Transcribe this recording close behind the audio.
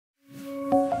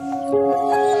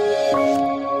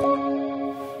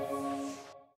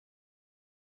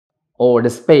or the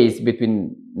space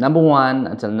between number 1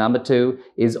 until number 2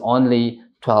 is only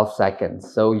 12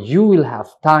 seconds. So you will have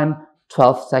time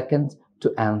 12 seconds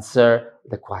to answer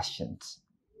the questions.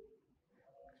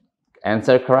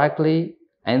 Answer correctly,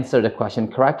 answer the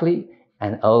question correctly,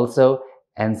 and also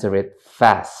answer it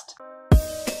fast.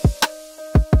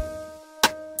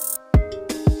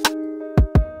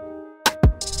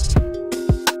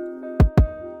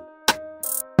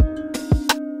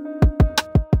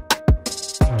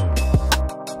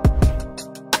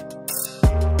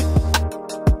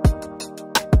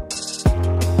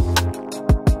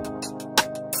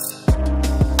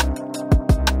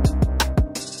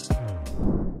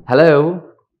 Hello,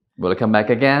 welcome back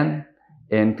again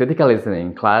in critical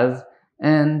listening class,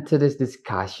 and today's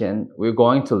discussion we're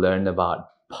going to learn about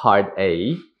part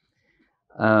A,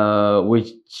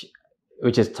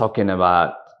 which is talking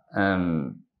about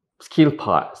skill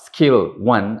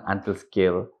 1 until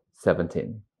skill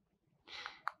 17.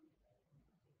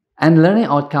 And learning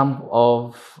outcome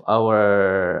of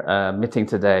our meeting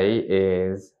today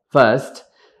is first,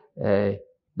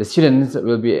 the students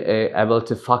will be able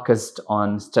to focus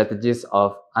on strategies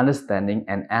of understanding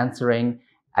and answering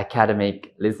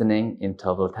academic listening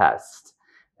interval tests.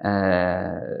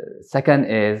 Second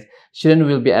is, students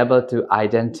will be able to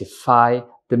identify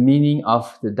the meaning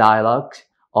of the dialogue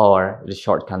or the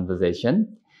short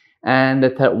conversation. And the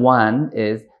third one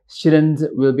is, students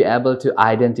will be able to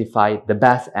identify the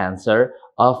best answer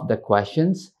of the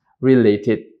questions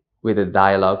related with the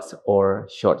dialogues or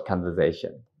short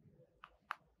conversation.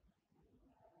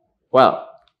 Well,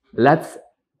 let's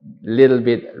little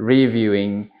bit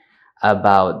reviewing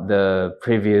about the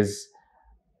previous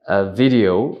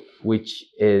video, which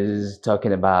is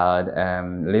talking about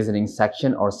listening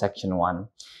section or section 1.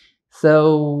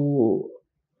 So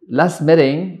last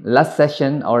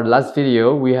session or last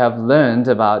video, we have learned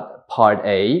about part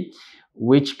A,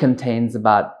 which contains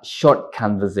about short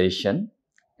conversation,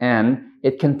 and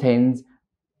it contains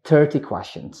 30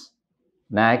 questions.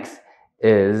 Next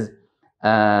is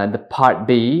the part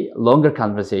B, longer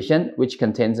conversation, which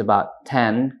contains about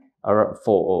 10 or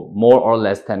more or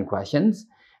less 10 questions.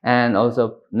 And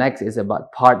also next is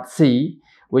about part C,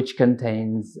 which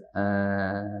contains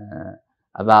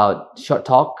about short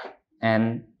talk,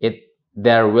 and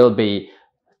there will be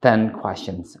 10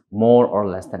 questions, more or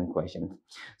less 10 questions.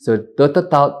 So the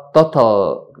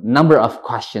total number of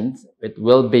questions, it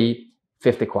will be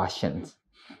 50 questions.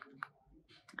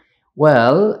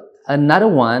 Well, another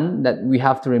one that we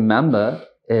have to remember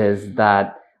is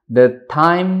that the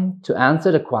time to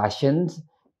answer the questions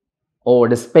or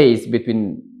the space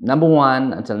between number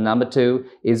 1 until number 2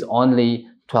 is only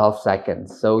 12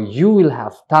 seconds. So you will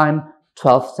have time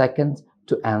 12 seconds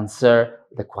to answer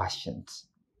the questions.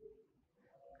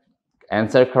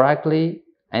 Answer correctly,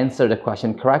 answer the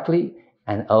question correctly,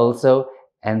 and also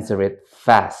answer it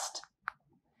fast.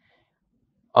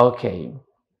 Okay.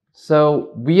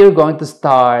 So we are going to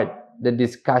start the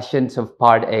discussions of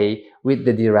part A with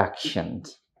the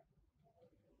directions.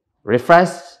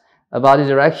 Refresh about the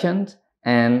directions,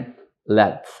 and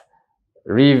let's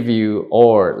review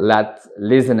or let's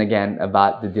listen again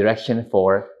about the direction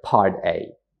for part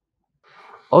A.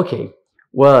 Okay,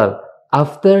 well,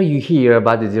 after you hear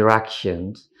about the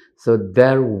directions, so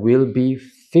there will be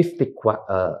 30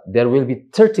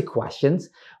 questions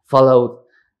followed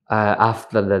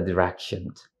after the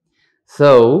directions.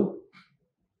 So,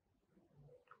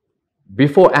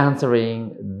 before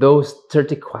answering those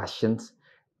 30 questions,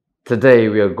 today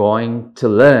we are going to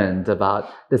learn about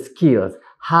the skills,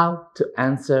 how to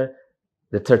answer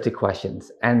the 30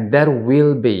 questions. And there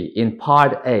will be, in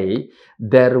part A,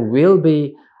 there will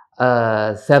be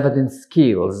 17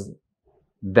 skills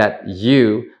that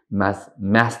you must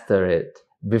master it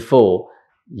before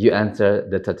you answer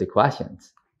the 30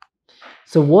 questions.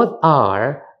 So what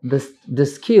are the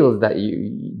skills that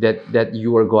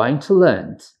you are going to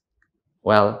learn?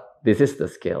 Well, this is the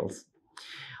skills.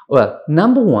 Well,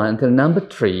 number 1 till number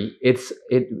 3, it's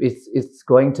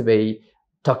going to be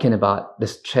talking about the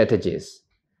strategies.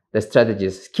 The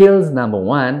strategies. Skills number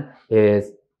 1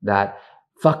 is that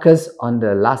focus on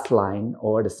the last line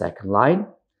or the second line.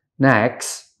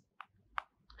 Next,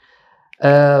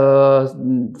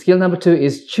 skill number 2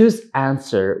 is choose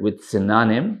answer with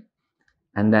synonym.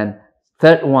 And then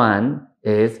third one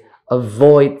is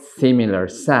avoid similar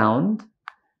sound.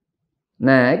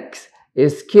 Next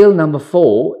is skill number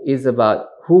 4 is about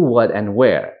who, what, and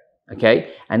where.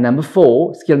 Okay, and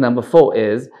skill number 4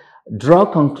 is draw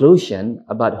conclusion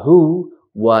about who,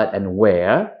 what, and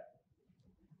where.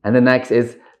 And the next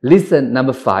is listen.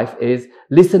 Number 5 is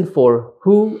listen for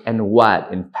who and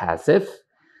what in passive.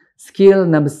 Skill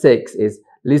number 6 is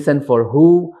listen for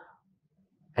who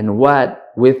and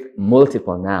what with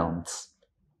multiple nouns.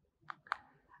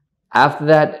 After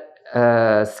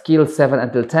that, skill 7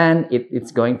 until 10,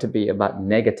 it's going to be about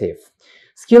negative.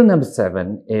 Skill number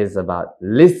 7 is about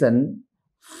listen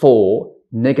for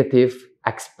negative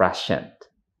expression.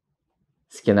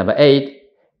 Skill number 8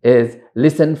 is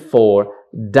listen for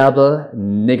double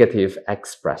negative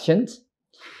expressions.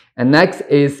 And next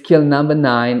is skill number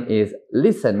 9 is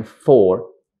listen for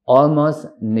almost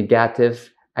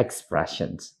negative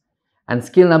expressions. And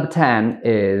skill number 10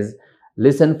 is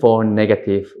listen for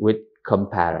negative with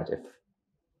comparative.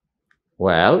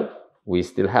 Well, we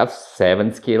still have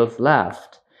 7 skills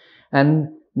left. And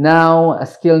now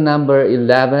skill number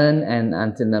 11 and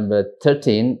until number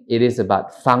 13, it is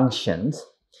about functions.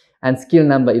 And skill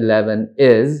number 11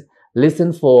 is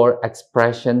listen for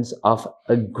expressions of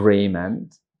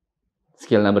agreement.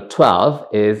 Skill number 12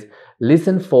 is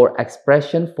listen for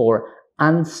expression for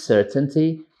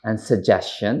uncertainty and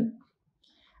suggestion.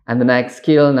 And the next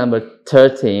skill number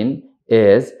 13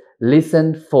 is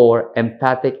listen for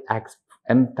empathic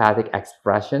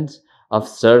expressions of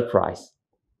surprise.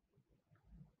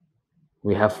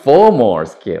 We have 4 more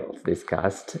skills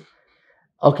discussed.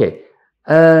 Okay,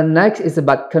 next is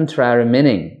about contrary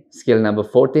meaning. Skill number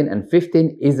 14 and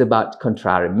 15 is about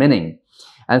contrary meaning.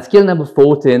 And skill number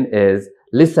 14 is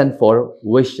listen for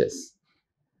wishes.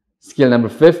 Skill number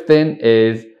 15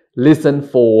 is listen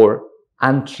for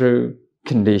untrue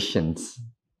conditions.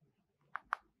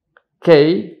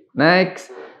 Okay,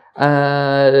 next,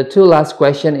 the 2 last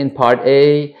question in part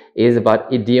A is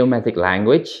about idiomatic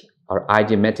language or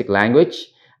idiomatic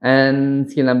language. And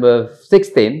skill number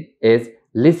 16 is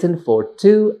listen for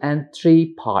 2 and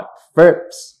 3 part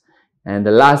verbs. And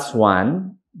the last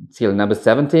one, skill number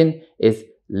 17, is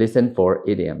listen for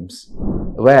idioms.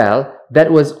 Well,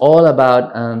 that was all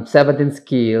about 17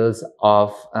 skills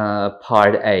of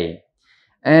part A.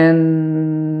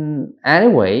 And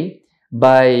anyway,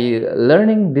 by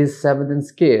learning these 17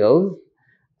 skills,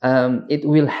 it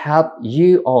will help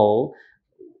you all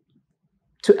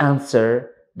to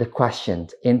answer the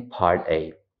questions in part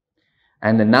A.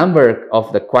 And the number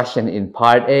of the question in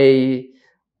part A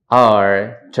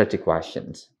are 30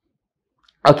 questions.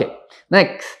 Okay,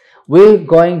 next, we're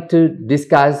going to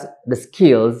discuss the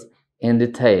skills in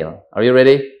detail. Are you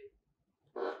ready?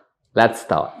 Let's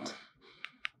start.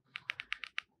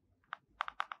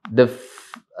 The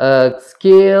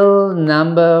skill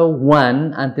number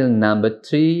 1 until number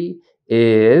 3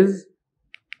 is,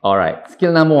 alright,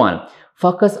 skill number 1,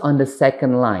 focus on the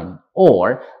second line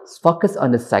or focus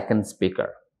on the second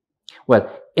speaker. Well,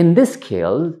 in this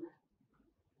skill,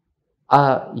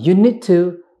 you need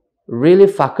to really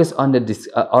focus on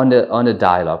the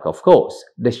dialogue, of course,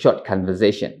 the short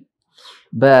conversation.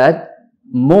 But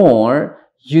more,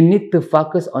 you need to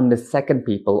focus on the second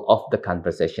people of the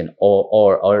conversation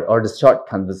or the short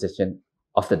conversation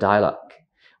of the dialogue.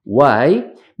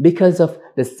 Why? Because of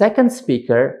the second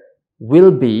speaker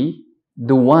will be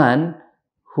the one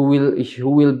who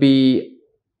will be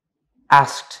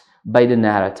asked by the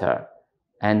narrator,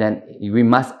 and then we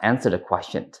must answer the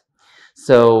question.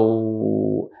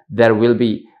 So there will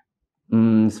be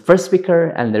first speaker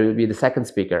and there will be the second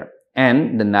speaker,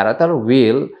 and the narrator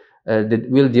will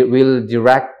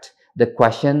direct the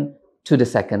question to the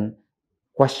second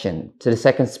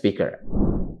speaker.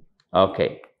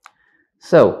 Okay,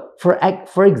 so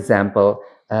for example,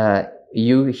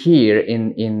 you hear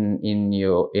in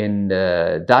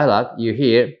the dialogue, you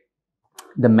hear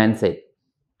the man said,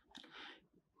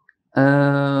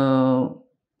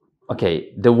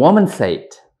 okay, the woman said,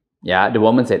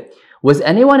 was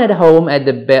anyone at home at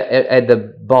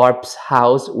the Barb's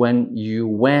house when you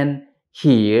went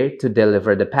here to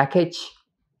deliver the package?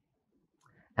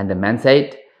 And the man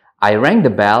said, I rang the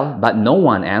bell, but no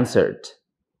one answered.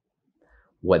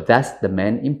 What does the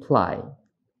man imply?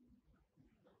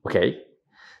 Okay,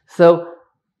 so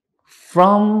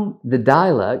from the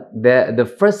dialogue, the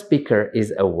first speaker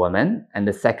is a woman and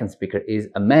the second speaker is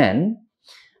a man,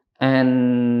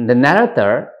 and the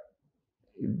narrator,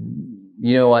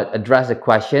 address the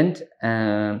question,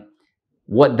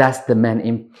 what does the man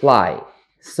imply?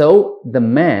 So the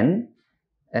man,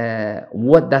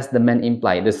 what does the man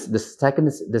imply? The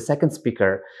second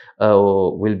speaker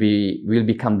will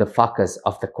become the focus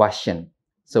of the question.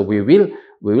 So we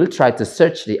will try to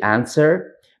search the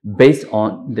answer based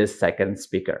on the second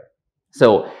speaker.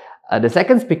 So the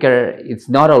second speaker, it's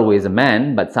not always a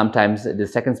man, but sometimes the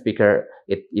second speaker,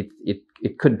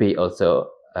 it could be also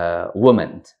a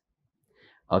woman.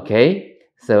 Okay,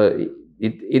 so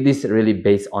it is really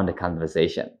based on the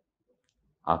conversation.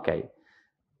 Okay,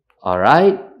 all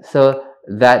right. So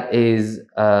that is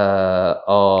about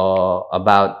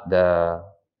the,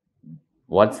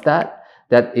 what's that?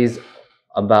 That is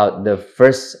about the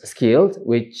first skill,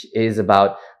 which is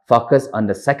about focus on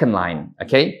the second line,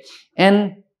 okay?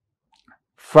 And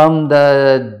from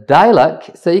the dialogue,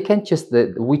 so you can choose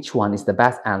which one is the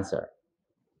best answer.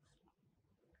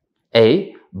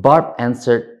 A, Barb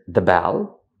answered the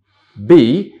bell.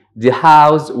 B, the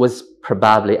house was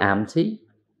probably empty.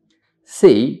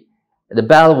 C, the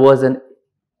bell wasn't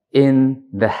in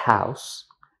the house.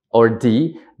 Or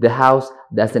D, the house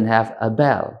doesn't have a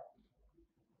bell.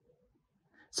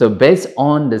 So based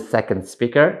on the second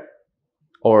speaker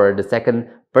or the second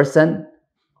person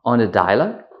on the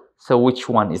dialogue, so which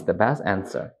one is the best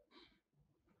answer?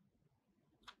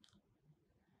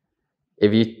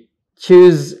 If you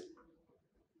choose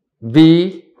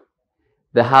B,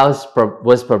 the house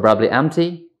was probably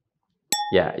empty,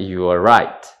 yeah, you are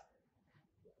right.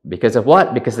 Because of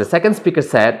what? Because the second speaker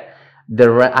said,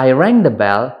 I rang the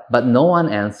bell, but no one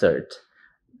answered.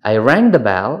 I rang the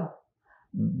bell,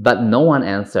 but no one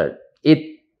answered.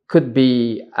 It could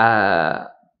be,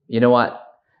 you know what?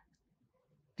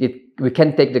 We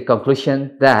can take the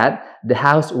conclusion that the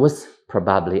house was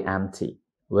probably empty.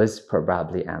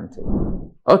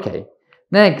 Okay,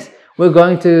 next we're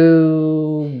going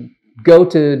to go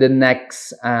to the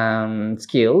next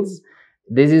skills.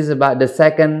 This is about the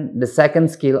second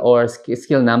skill, or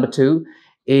skill number 2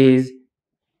 is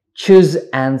choose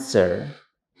answer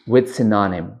with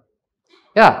synonym.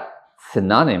 Yeah,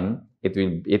 synonym,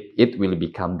 it will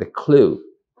become the clue.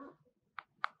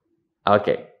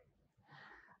 Okay.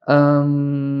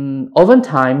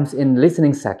 Oftentimes in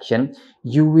listening section,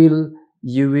 you will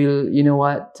you know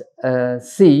what,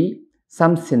 see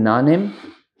some synonym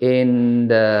in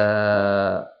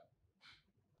the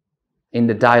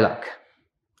dialogue,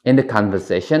 in the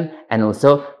conversation, and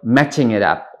also matching it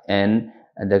up and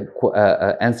the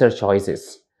answer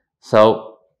choices.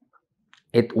 So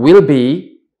it will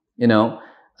be, you know,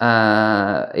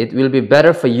 it will be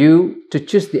better for you to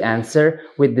choose the answer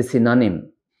with the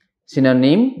synonym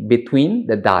between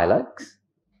the dialogues,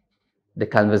 the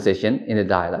conversation in the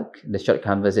dialogue, the short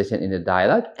conversation in the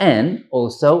dialogue, and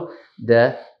also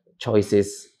the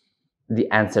choices,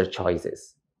 the answer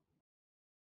choices.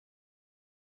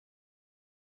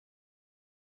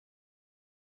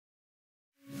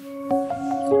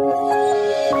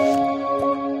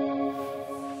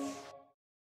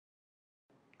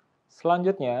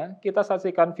 Selanjutnya, kita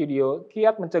saksikan video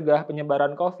kiat mencegah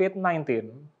penyebaran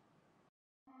COVID-19.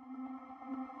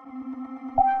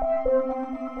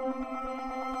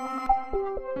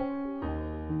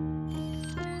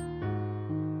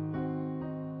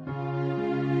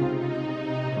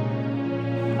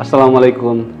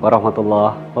 Assalamualaikum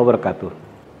warahmatullahi wabarakatuh.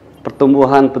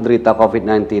 Pertumbuhan penderita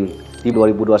COVID-19 di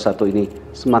 2021 ini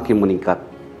semakin meningkat.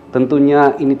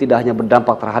 Tentunya ini tidak hanya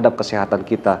berdampak terhadap kesehatan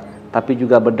kita, tapi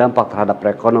juga berdampak terhadap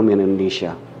perekonomian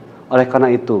Indonesia. Oleh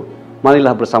karena itu,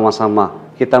 marilah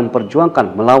bersama-sama kita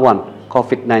memperjuangkan melawan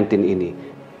COVID-19 ini.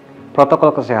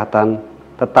 Protokol kesehatan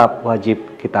tetap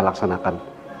wajib kita laksanakan,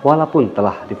 walaupun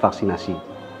telah divaksinasi.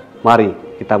 Mari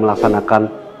kita melaksanakan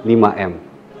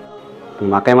 5M.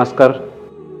 Memakai masker,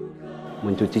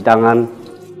 mencuci tangan,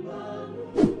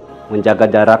 menjaga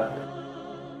jarak,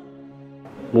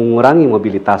 mengurangi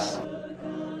mobilitas,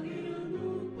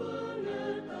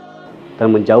 dan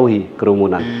menjauhi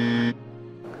kerumunan.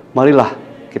 Marilah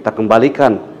kita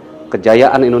kembalikan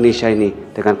kejayaan Indonesia ini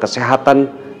dengan kesehatan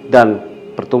dan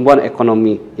pertumbuhan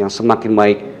ekonomi yang semakin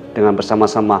baik, dengan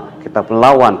bersama-sama kita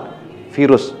melawan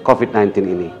virus COVID-19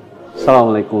 ini.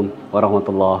 Assalamualaikum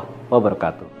warahmatullahi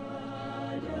wabarakatuh.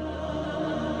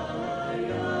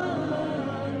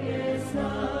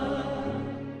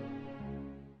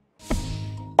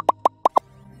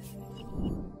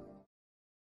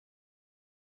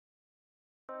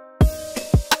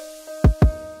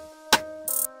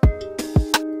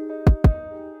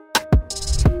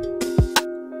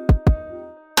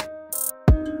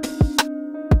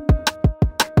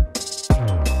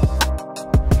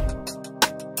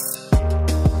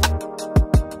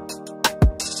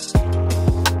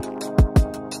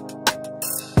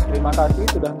 Terima kasih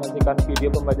sudah menyaksikan video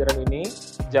pembelajaran ini.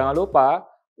 Jangan lupa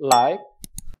like,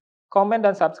 komen,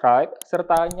 dan subscribe,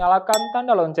 serta nyalakan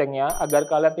tanda loncengnya agar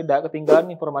kalian tidak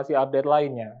ketinggalan informasi update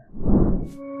lainnya.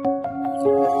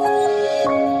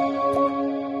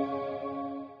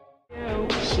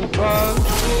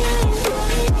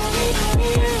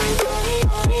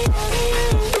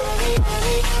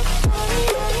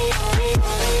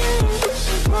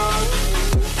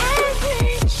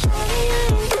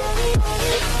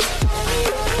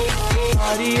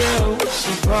 Else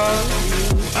above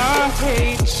you. I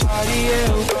hate. Body,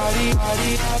 body,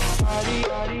 body, body,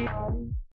 body, body.